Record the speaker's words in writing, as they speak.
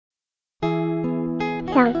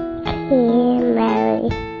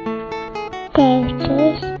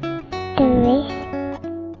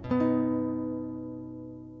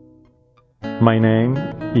My name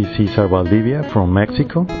is Cesar from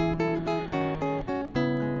Mexico.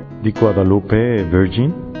 The Guadalupe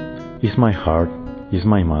Virgin is my heart, is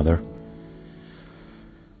my mother.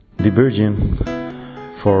 The Virgin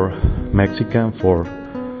for Mexican, for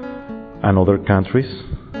another countries,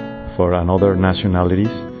 for another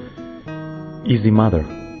nationalities, is the mother.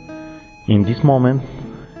 In this moment,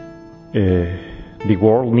 the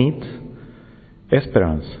world needs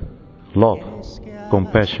esperance, love,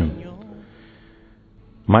 compassion.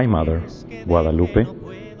 My mother, Guadalupe,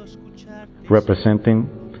 representing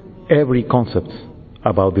every concept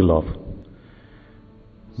about the love.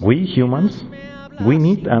 We humans, we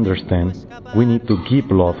need to understand, we need to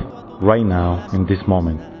give love right now in this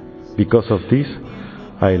moment. Because of this,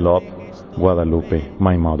 I love Guadalupe,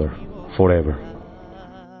 my mother, forever.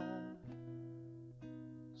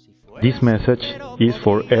 This message is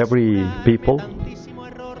for every people.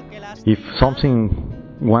 If something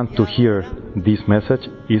want to hear this message,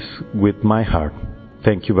 is with my heart.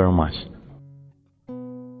 Thank you very much.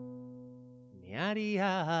 Me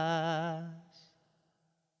harías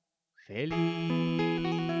feliz.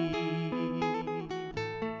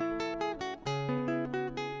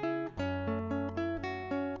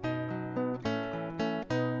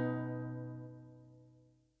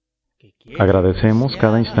 Agradecemos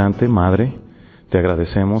cada instante, Madre, te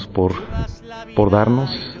agradecemos por darnos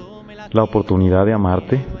la oportunidad de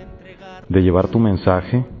amarte, de llevar tu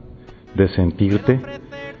mensaje, de sentirte,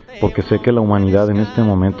 porque sé que la humanidad en este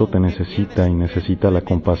momento te necesita y necesita la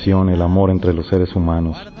compasión, el amor entre los seres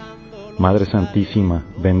humanos. Madre Santísima,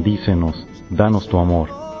 bendícenos, danos tu amor,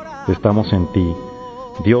 estamos en ti.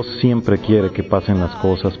 Dios siempre quiere que pasen las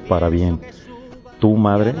cosas para bien. Tú,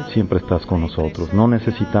 Madre, siempre estás con nosotros. No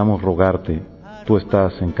necesitamos rogarte. Tú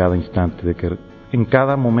estás en cada instante, en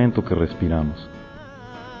cada momento que respiramos.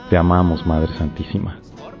 Te amamos, Madre Santísima.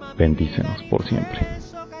 Bendícenos por siempre.